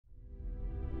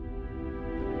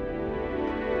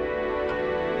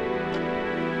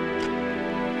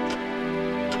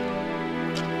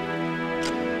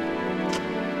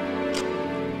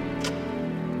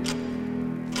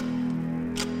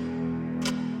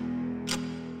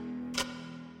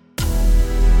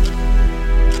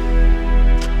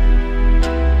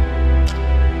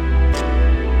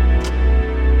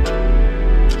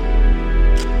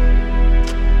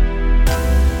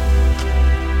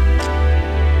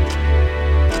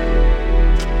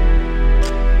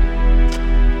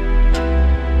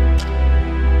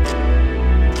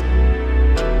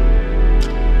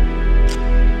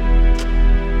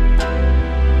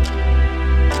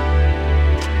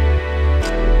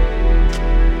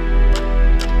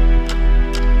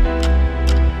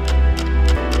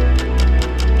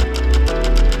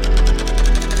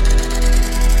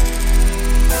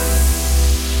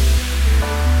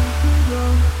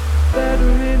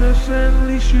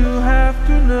you have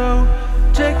to know.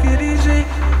 Take it easy,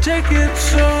 take it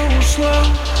so slow.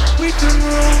 We can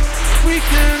roll, we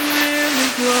can really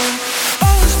grow.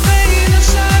 All this pain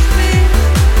inside me,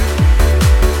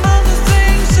 all the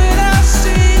things that I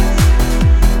see,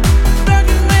 that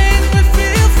you made me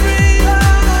feel free.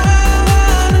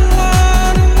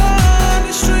 One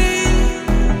is free.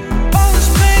 All this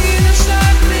pain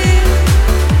inside me,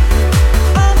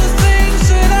 all the things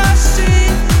that I see,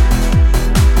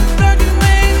 that you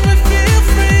made me feel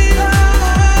free.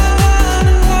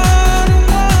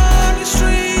 One is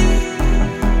free.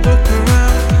 Look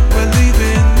around, we're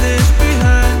leaving this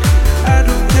behind. I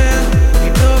don't care,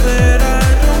 you know that I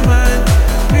don't mind.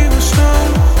 We were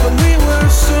stoned, but we were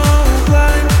so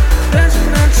blind. There's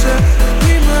an answer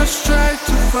we must try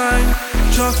to find.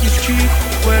 Talk is cheap,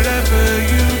 wherever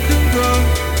you can go.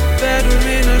 Better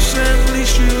innocent,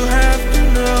 least you have to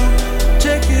know.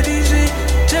 Take it easy,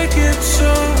 take it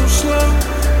so slow.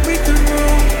 We can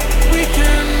roll, we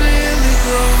can really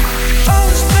grow. All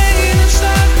this pain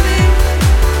inside me,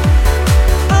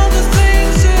 all the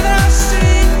things that I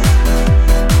see,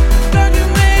 that you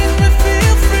made me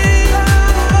feel free.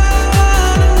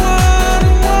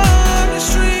 One is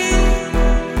free.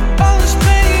 All this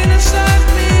pain inside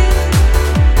me,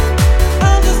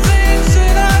 all the things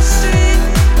that I see,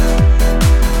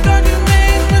 that you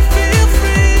made me feel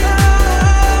free.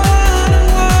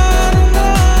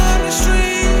 One is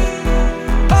free.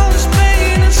 All this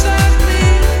pain inside me,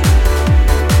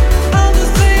 all the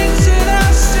things that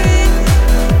I see,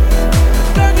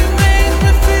 that you made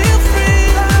me feel free.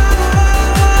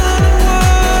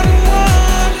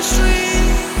 One is free.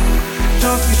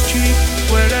 Talk is cheap,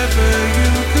 wherever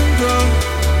you can go.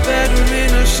 Better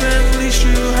innocent, least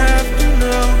you have to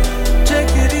know.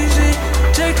 Take it easy,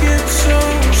 take it so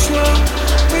slow.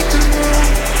 We can roll,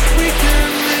 we can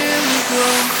really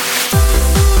grow.